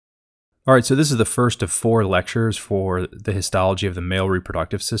All right, so this is the first of 4 lectures for the histology of the male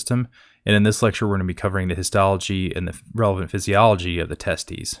reproductive system. And in this lecture, we're going to be covering the histology and the relevant physiology of the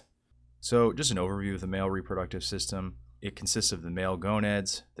testes. So just an overview of the male reproductive system. It consists of the male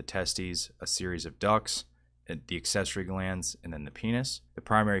gonads, the testes, a series of ducts, the accessory glands, and then the penis. The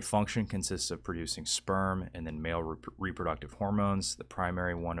primary function consists of producing sperm and then male reproductive hormones. The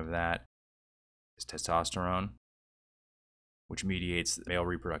primary one of that is testosterone, which mediates male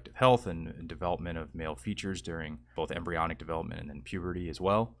reproductive health and development of male features during both embryonic development and then puberty as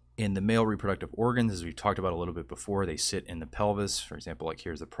well. In the male reproductive organs, as we've talked about a little bit before, they sit in the pelvis. For example, like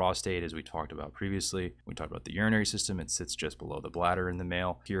here's the prostate, as we talked about previously. We talked about the urinary system. It sits just below the bladder in the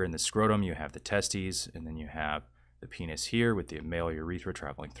male. Here in the scrotum, you have the testes, and then you have the penis here with the male urethra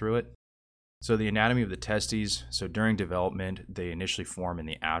traveling through it. So the anatomy of the testes, so during development, they initially form in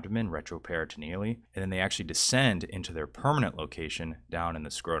the abdomen retroperitoneally, and then they actually descend into their permanent location down in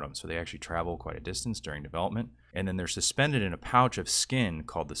the scrotum. So they actually travel quite a distance during development, and then they're suspended in a pouch of skin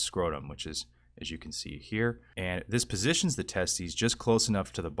called the scrotum, which is, as you can see here. And this positions the testes just close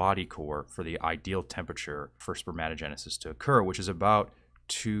enough to the body core for the ideal temperature for spermatogenesis to occur, which is about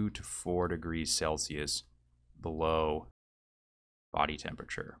 2 to 4 degrees Celsius below body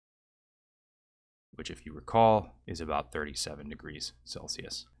temperature, which, if you recall, is about 37 degrees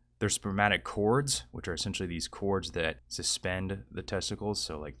Celsius. There's spermatic cords, which are essentially these cords that suspend the testicles,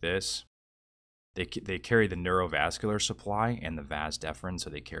 so like this. They carry the neurovascular supply and the vas deferens, so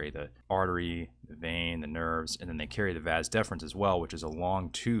they carry the artery, the vein, the nerves, and then they carry the vas deferens as well, which is a long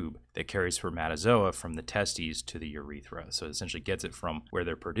tube that carries spermatozoa from the testes to the urethra. So it essentially gets it from where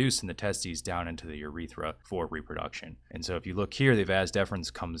they're produced in the testes down into the urethra for reproduction. And so if you look here, the vas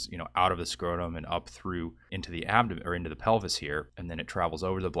deferens comes, out of the scrotum and up through into the abdomen or into the pelvis here, and then it travels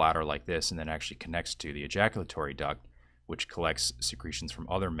over the bladder like this, and then actually connects to the ejaculatory duct, which collects secretions from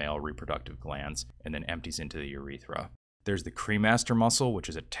other male reproductive glands and then empties into the urethra. There's the cremaster muscle, which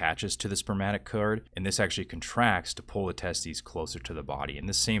attaches to the spermatic cord, and this actually contracts to pull the testes closer to the body. And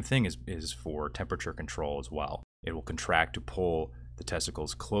the same thing is for temperature control as well. It will contract to pull the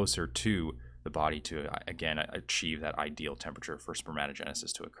testicles closer to the body to, again, achieve that ideal temperature for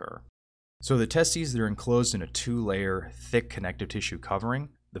spermatogenesis to occur. So the testes, they're enclosed in a 2-layer thick connective tissue covering.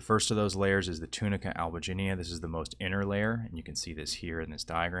 The first of those layers is the tunica albuginea. This is the most inner layer, and you can see this here in this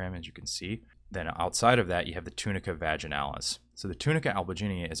diagram, as you can see. Then outside of that, you have the tunica vaginalis. So the tunica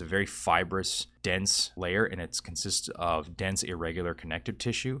albuginea is a very fibrous, dense layer, and it consists of dense, irregular connective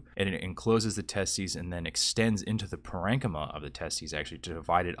tissue, and it encloses the testes and then extends into the parenchyma of the testes, actually, to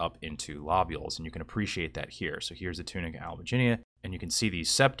divide it up into lobules, and you can appreciate that here. So here's the tunica albuginea, and you can see these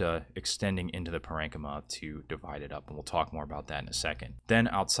septa extending into the parenchyma to divide it up, and we'll talk more about that in a second. Then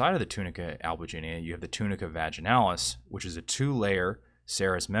outside of the tunica albuginea, you have the tunica vaginalis, which is a 2-layer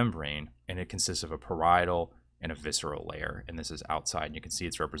serous membrane, and it consists of a parietal and a visceral layer, and this is outside, and you can see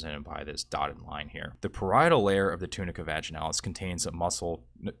it's represented by this dotted line here. The parietal layer of the tunica vaginalis contains a muscle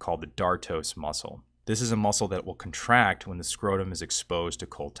called the dartos muscle. This is a muscle that will contract when the scrotum is exposed to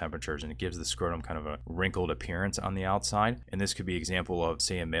cold temperatures, and it gives the scrotum kind of a wrinkled appearance on the outside. And this could be an example of,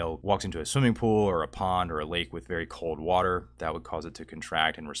 say, a male walks into a swimming pool or a pond or a lake with very cold water. That would cause it to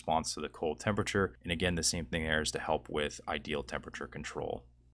contract in response to the cold temperature. And again, the same thing there is to help with ideal temperature control.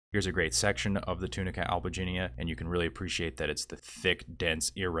 Here's a great section of the tunica albuginea, and you can really appreciate that it's the thick,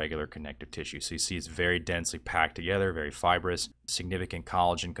 dense, irregular connective tissue. So you see it's very densely packed together, very fibrous, significant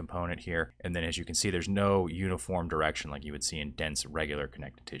collagen component here. And then as you can see, there's no uniform direction like you would see in dense, regular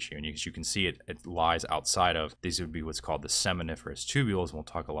connective tissue. And as you can see, it lies outside of, these would be what's called the seminiferous tubules, and we'll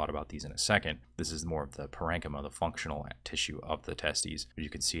talk a lot about these in a second. This is more of the parenchyma, the functional tissue of the testes. But you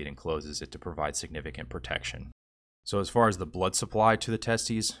can see it encloses it to provide significant protection. So as far as the blood supply to the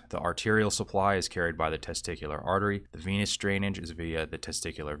testes, the arterial supply is carried by the testicular artery. The venous drainage is via the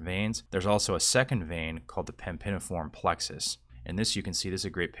testicular veins. There's also a second vein called the pampiniform plexus. And this, you can see, this is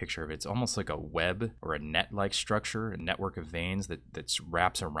a great picture of it. It's almost like a web or a net-like structure, a network of veins that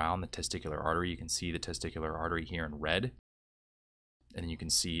wraps around the testicular artery. You can see the testicular artery here in red. And then you can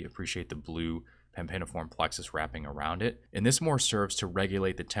appreciate the blue pampiniform plexus wrapping around it. And this more serves to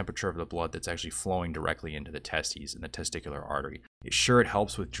regulate the temperature of the blood that's actually flowing directly into the testes and the testicular artery. It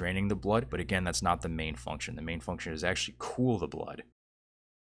helps with draining the blood, but again, that's not the main function. The main function is actually cool the blood.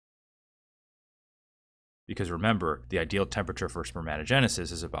 Because remember, the ideal temperature for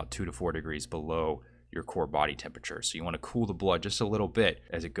spermatogenesis is about 2 to 4 degrees below your core body temperature. So you want to cool the blood just a little bit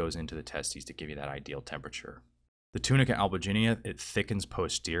as it goes into the testes to give you that ideal temperature. The tunica albuginea, it thickens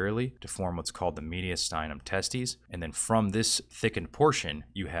posteriorly to form what's called the mediastinum testes. And then from this thickened portion,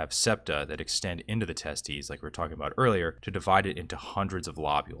 you have septa that extend into the testes, like we were talking about earlier, to divide it into hundreds of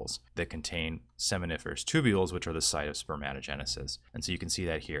lobules that contain seminiferous tubules, which are the site of spermatogenesis. And so you can see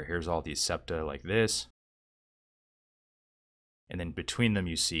that here. Here's all these septa like this. And then between them,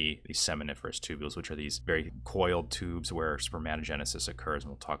 you see these seminiferous tubules, which are these very coiled tubes where spermatogenesis occurs. And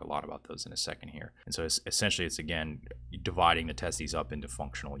we'll talk a lot about those in a second here. And so essentially, it's again dividing the testes up into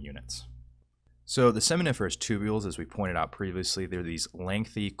functional units. So the seminiferous tubules, as we pointed out previously, they're these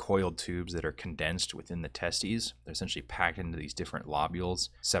lengthy coiled tubes that are condensed within the testes. They're essentially packed into these different lobules,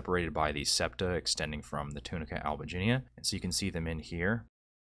 separated by these septa extending from the tunica albuginea. And so you can see them in here.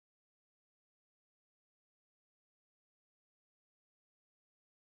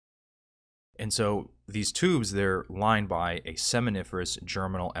 And so these tubes, they're lined by a seminiferous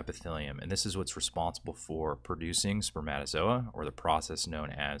germinal epithelium, and this is what's responsible for producing spermatozoa, or the process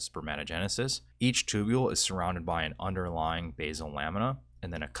known as spermatogenesis. Each tubule is surrounded by an underlying basal lamina,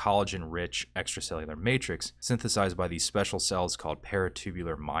 and then a collagen-rich extracellular matrix synthesized by these special cells called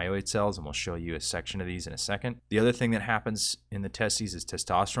paratubular myoid cells, and we'll show you a section of these in a second. The other thing that happens in the testes is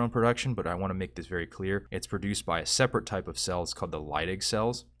testosterone production, but I want to make this very clear. It's produced by a separate type of cells called the Leydig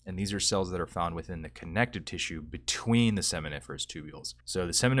cells, and these are cells that are found within the connective tissue between the seminiferous tubules. So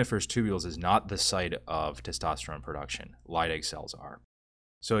the seminiferous tubules is not the site of testosterone production. Leydig cells are.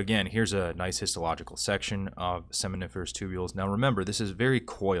 So again, here's a nice histological section of seminiferous tubules. Now remember, this is very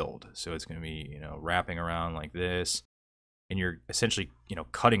coiled, so it's going to be, wrapping around like this, and you're essentially,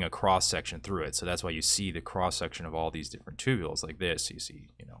 cutting a cross section through it. So that's why you see the cross section of all these different tubules like this. You see,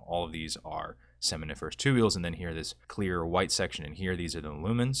 all of these are seminiferous tubules, and then here this clear white section in here, these are the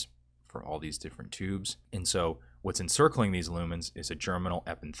lumens for all these different tubes. And so what's encircling these lumens is a germinal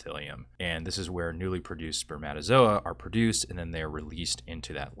epithelium, and this is where newly produced spermatozoa are produced, and then they are released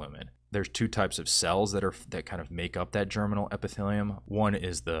into that lumen. There's two types of cells that kind of make up that germinal epithelium. One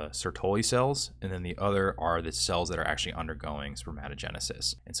is the Sertoli cells, and then the other are the cells that are actually undergoing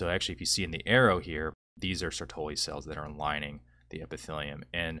spermatogenesis. And so actually, if you see in the arrow here, these are Sertoli cells that are lining the epithelium.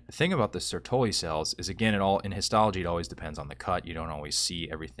 And the thing about the Sertoli cells is, again, in histology, it always depends on the cut. You don't always see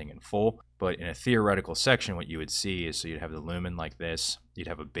everything in full, but in a theoretical section, what you would see is, so you'd have the lumen like this, you'd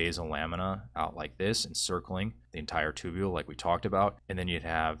have a basal lamina out like this, encircling the entire tubule like we talked about, and then you'd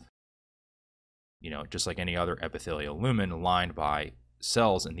have, just like any other epithelial lumen, lined by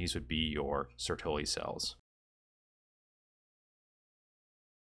cells, and these would be your Sertoli cells.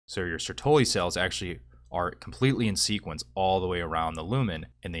 So your Sertoli cells actually are completely in sequence all the way around the lumen,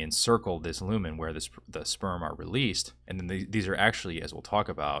 and they encircle this lumen where the sperm are released. And then these are actually, as we'll talk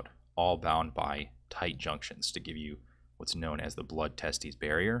about, all bound by tight junctions to give you what's known as the blood-testes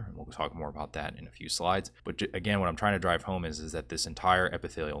barrier. And we'll talk more about that in a few slides. But again, what I'm trying to drive home is that this entire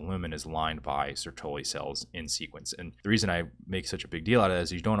epithelial lumen is lined by Sertoli cells in sequence. And the reason I make such a big deal out of that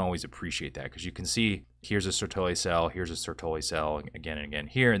is you don't always appreciate that, because you can see here's a Sertoli cell, here's a Sertoli cell, again and again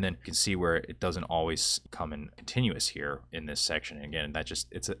here, and then you can see where it doesn't always come in continuous here in this section. And again, that just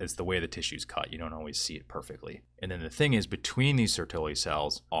it's the way the tissue's cut. You don't always see it perfectly. And then the thing is, between these Sertoli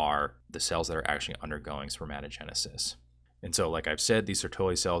cells are the cells that are actually undergoing spermatogenesis. And so, like I've said, these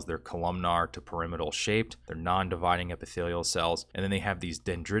Sertoli cells, they're columnar to pyramidal shaped. They're non-dividing epithelial cells. And then they have these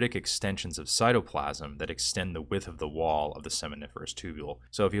dendritic extensions of cytoplasm that extend the width of the wall of the seminiferous tubule.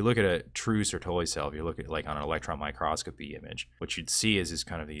 So if you look at a true Sertoli cell, if you look at like on an electron microscopy image, what you'd see is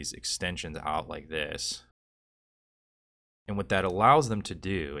kind of these extensions out like this. And what that allows them to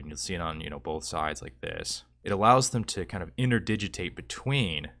do, and you'll see it on both sides like this, it allows them to kind of interdigitate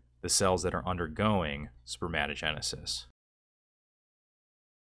between the cells that are undergoing spermatogenesis.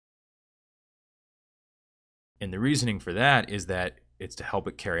 And the reasoning for that is that it's to help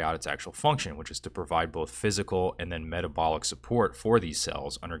it carry out its actual function, which is to provide both physical and then metabolic support for these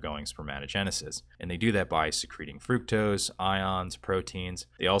cells undergoing spermatogenesis. And they do that by secreting fructose, ions, proteins.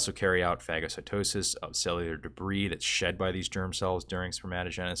 They also carry out phagocytosis of cellular debris that's shed by these germ cells during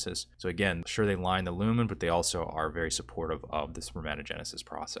spermatogenesis. So again, sure, they line the lumen, but they also are very supportive of the spermatogenesis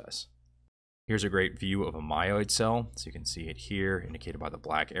process. Here's a great view of a myoid cell. So you can see it here, indicated by the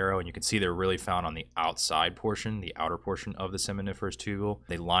black arrow, and you can see they're really found on the outside portion, the outer portion of the seminiferous tubule.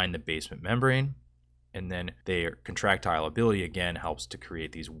 They line the basement membrane, and then their contractile ability again helps to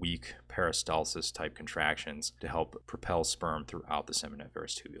create these weak peristalsis type contractions to help propel sperm throughout the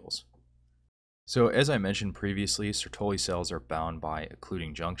seminiferous tubules. So as I mentioned previously, Sertoli cells are bound by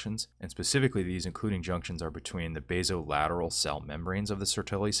occluding junctions, and specifically these occluding junctions are between the basolateral cell membranes of the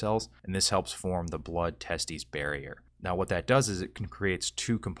Sertoli cells, and this helps form the blood-testis barrier. Now what that does is it creates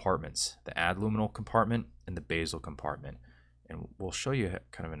two compartments, the adluminal compartment and the basal compartment. And we'll show you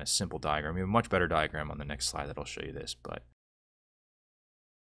kind of in a simple diagram. We have a much better diagram on the next slide that'll show you this, but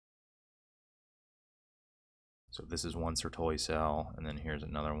so this is one Sertoli cell, and then here's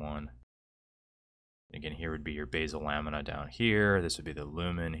another one. Again, here would be your basal lamina down here. This would be the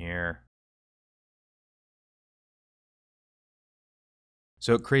lumen here.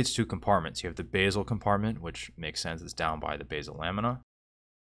 So it creates two compartments. You have the basal compartment, which makes sense, it's down by the basal lamina.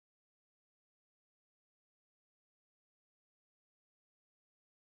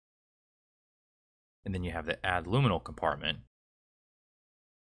 And then you have the adluminal compartment,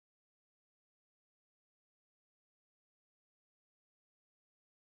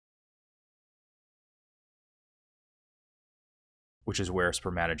 which is where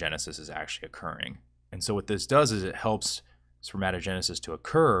spermatogenesis is actually occurring. And so what this does is it helps spermatogenesis to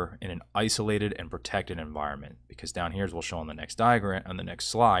occur in an isolated and protected environment, because down here, as we'll show on the next diagram, on the next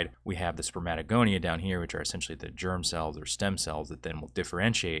slide, we have the spermatogonia down here, which are essentially the germ cells or stem cells that then will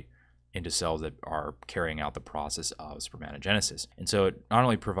differentiate into cells that are carrying out the process of spermatogenesis. And so it not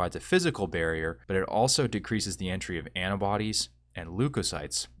only provides a physical barrier, but it also decreases the entry of antibodies and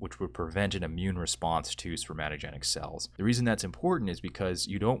leukocytes, which would prevent an immune response to spermatogenic cells. The reason that's important is because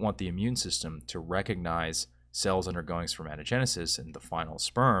you don't want the immune system to recognize cells undergoing spermatogenesis in the final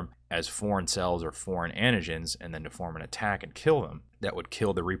sperm as foreign cells or foreign antigens, and then to form an attack and kill them. That would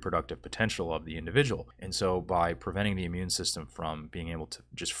kill the reproductive potential of the individual. And so by preventing the immune system from being able to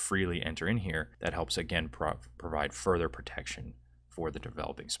just freely enter in here, that helps again provide further protection for the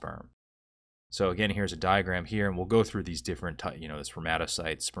developing sperm. So again, here's a diagram here, and we'll go through these different, the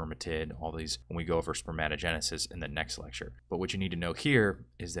spermatocyte, spermatid, all these when we go over spermatogenesis in the next lecture. But what you need to know here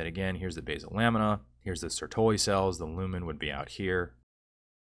is that, again, here's the basal lamina, here's the Sertoli cells, the lumen would be out here.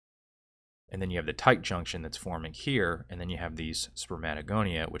 And then you have the tight junction that's forming here, and then you have these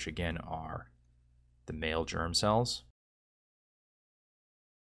spermatogonia, which again are the male germ cells.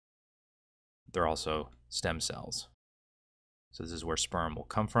 They're also stem cells. So this is where sperm will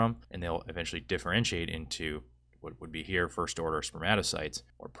come from, and they'll eventually differentiate into what would be here first order spermatocytes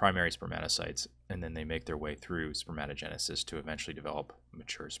or primary spermatocytes, and then they make their way through spermatogenesis to eventually develop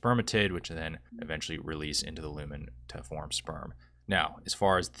mature spermatid, which then eventually release into the lumen to form sperm. Now, as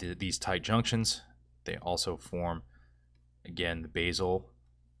far as these tight junctions, they also form, again, the basal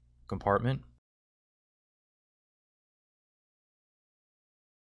compartment.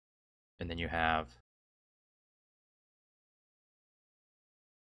 And then you have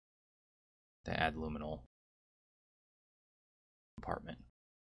the adluminal compartment.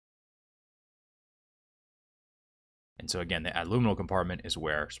 And so again, the adluminal compartment is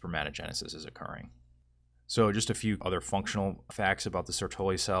where spermatogenesis is occurring. So just a few other functional facts about the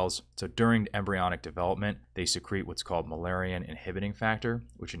Sertoli cells. So during embryonic development, they secrete what's called Müllerian inhibiting factor,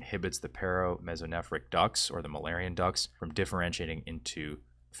 which inhibits the paramesonephric ducts or the Müllerian ducts from differentiating into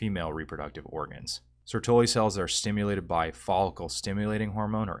female reproductive organs. Sertoli cells are stimulated by follicle stimulating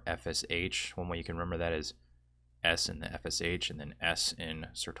hormone, or FSH. One way you can remember that is S in the FSH and then S in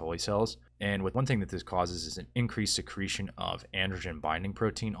Sertoli cells. And one thing that this causes is an increased secretion of androgen binding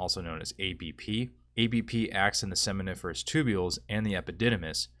protein, also known as ABP. ABP acts in the seminiferous tubules and the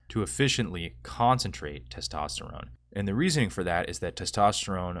epididymis to efficiently concentrate testosterone. And the reasoning for that is that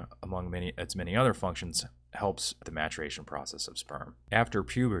testosterone, among its many other functions, helps the maturation process of sperm. After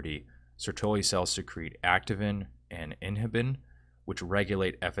puberty, Sertoli cells secrete activin and inhibin, which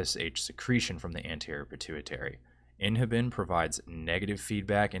regulate FSH secretion from the anterior pituitary. Inhibin provides negative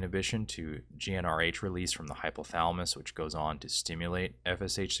feedback inhibition to GnRH release from the hypothalamus, which goes on to stimulate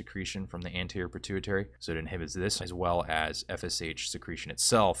FSH secretion from the anterior pituitary. So it inhibits this as well as FSH secretion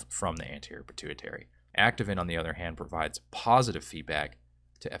itself from the anterior pituitary. Activin, on the other hand, provides positive feedback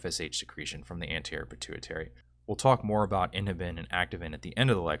to FSH secretion from the anterior pituitary. We'll talk more about inhibin and activin at the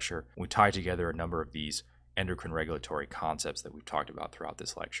end of the lecture when we tie together a number of these endocrine regulatory concepts that we've talked about throughout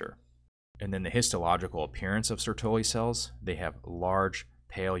this lecture. And then the histological appearance of Sertoli cells, they have large,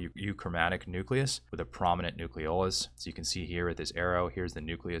 pale euchromatic nucleus with a prominent nucleolus. So you can see here with this arrow, here's the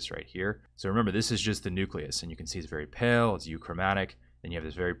nucleus right here. So remember, this is just the nucleus, and you can see it's very pale, it's euchromatic. Then you have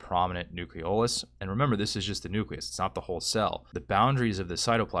this very prominent nucleolus. And remember, this is just the nucleus, it's not the whole cell. The boundaries of the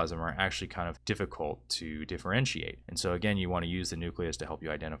cytoplasm are actually kind of difficult to differentiate. And so again, you want to use the nucleus to help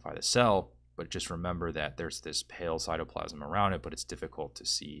you identify the cell, but just remember that there's this pale cytoplasm around it, but it's difficult to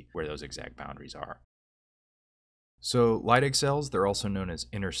see where those exact boundaries are. So Leydig cells, they're also known as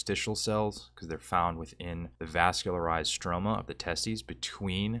interstitial cells because they're found within the vascularized stroma of the testes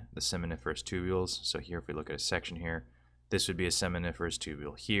between the seminiferous tubules. So here, if we look at a section here, this would be a seminiferous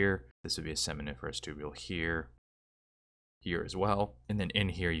tubule here. This would be a seminiferous tubule here, here as well. And then in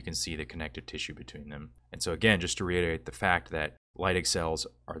here, you can see the connective tissue between them. And so again, just to reiterate the fact that Leydig cells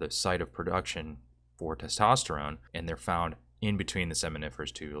are the site of production for testosterone, and they're found in between the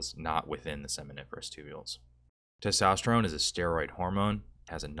seminiferous tubules, not within the seminiferous tubules. Testosterone is a steroid hormone.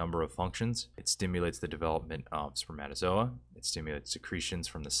 It has a number of functions. It stimulates the development of spermatozoa. It stimulates secretions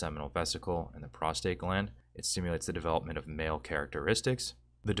from the seminal vesicle and the prostate gland. It stimulates the development of male characteristics,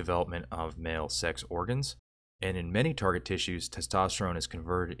 the development of male sex organs. And in many target tissues, testosterone is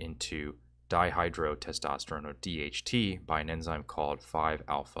converted into dihydrotestosterone, or DHT, by an enzyme called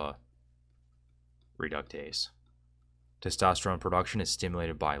 5-alpha reductase. Testosterone production is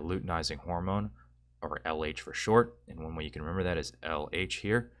stimulated by luteinizing hormone, or LH for short, and one way you can remember that is LH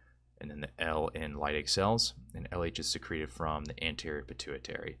here, and then the L in Leydig cells, and LH is secreted from the anterior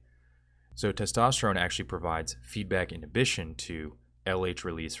pituitary. So testosterone actually provides feedback inhibition to LH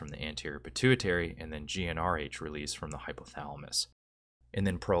release from the anterior pituitary, and then GnRH release from the hypothalamus. And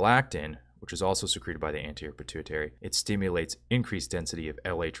then prolactin, which is also secreted by the anterior pituitary, it stimulates increased density of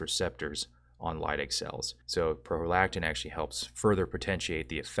LH receptors on Leydig cells. So prolactin actually helps further potentiate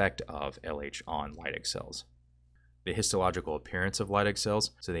the effect of LH on Leydig cells. The histological appearance of Leydig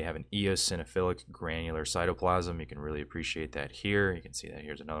cells, so they have an eosinophilic granular cytoplasm. You can really appreciate that here. You can see that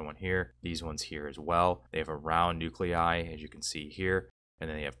here's another one here. These ones here as well. They have a round nuclei, as you can see here, and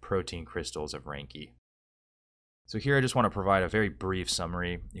then they have protein crystals of Ranke. So here I just want to provide a very brief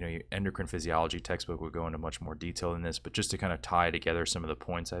summary. Your endocrine physiology textbook would go into much more detail than this, but just to kind of tie together some of the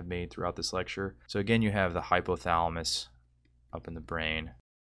points I've made throughout this lecture. So again, you have the hypothalamus up in the brain.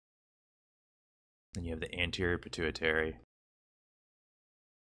 Then you have the anterior pituitary.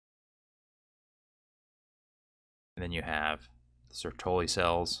 And then you have the Sertoli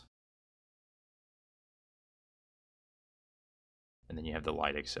cells. And then you have the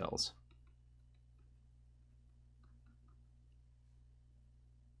Leydig cells.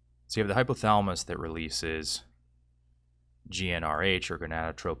 So you have the hypothalamus that releases GnRH, or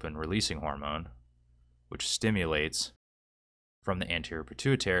gonadotropin releasing hormone, which stimulates from the anterior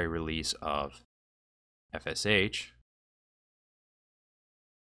pituitary release of FSH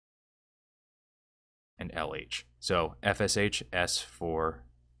and LH. So FSH, S for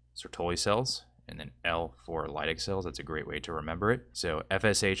Sertoli cells, and then L for Leydig cells. That's a great way to remember it. So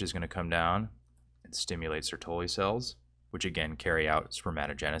FSH is going to come down and stimulate Sertoli cells, which again carry out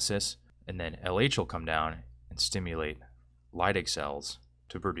spermatogenesis, and then LH will come down and stimulate Leydig cells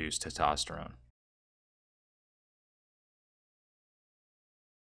to produce testosterone.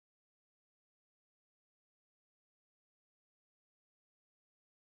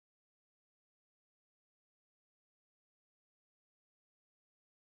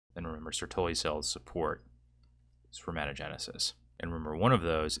 Then remember, Sertoli cells support spermatogenesis. And remember, one of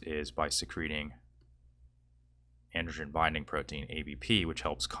those is by secreting androgen binding protein, ABP, which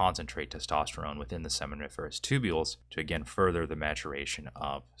helps concentrate testosterone within the seminiferous tubules to again further the maturation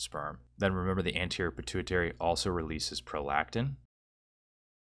of sperm. Then remember, the anterior pituitary also releases prolactin,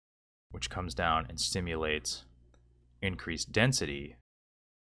 which comes down and stimulates increased density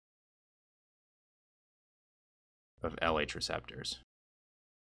of LH receptors.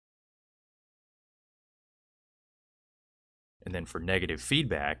 And then for negative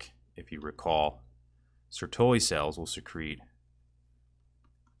feedback, if you recall, Sertoli cells will secrete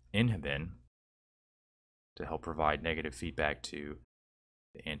inhibin to help provide negative feedback to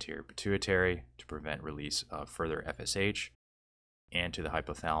the anterior pituitary to prevent release of further FSH, and to the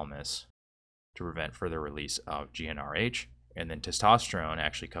hypothalamus to prevent further release of GnRH. And then testosterone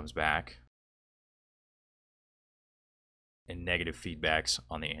actually comes back in negative feedbacks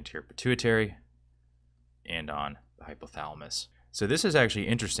on the anterior pituitary and on the hypothalamus. So this is actually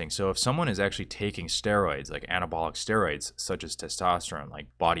interesting. So if someone is actually taking steroids, like anabolic steroids, such as testosterone, like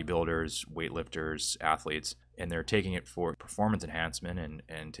bodybuilders, weightlifters, athletes, and they're taking it for performance enhancement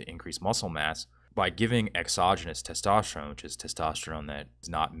and to increase muscle mass, by giving exogenous testosterone, which is testosterone that is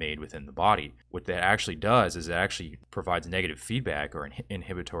not made within the body, what that actually does is it actually provides negative feedback or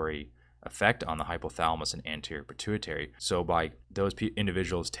inhibitory effect on the hypothalamus and anterior pituitary. So by those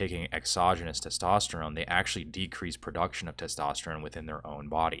individuals taking exogenous testosterone, they actually decrease production of testosterone within their own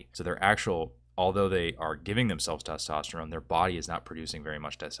body. So their actual, although they are giving themselves testosterone, their body is not producing very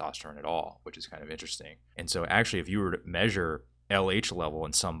much testosterone at all, which is kind of interesting. And so actually, if you were to measure LH level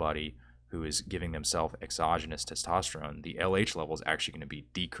in somebody who is giving themselves exogenous testosterone, the LH level is actually going to be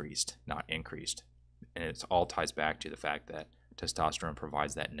decreased, not increased. and it all ties back to the fact that testosterone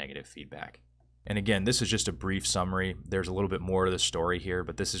provides that negative feedback. And again, this is just a brief summary. There's a little bit more to the story here,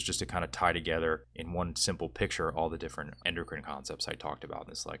 but this is just to kind of tie together in one simple picture all the different endocrine concepts I talked about in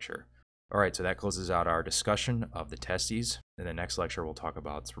this lecture. All right, so that closes out our discussion of the testes. In the next lecture, we'll talk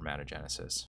about spermatogenesis.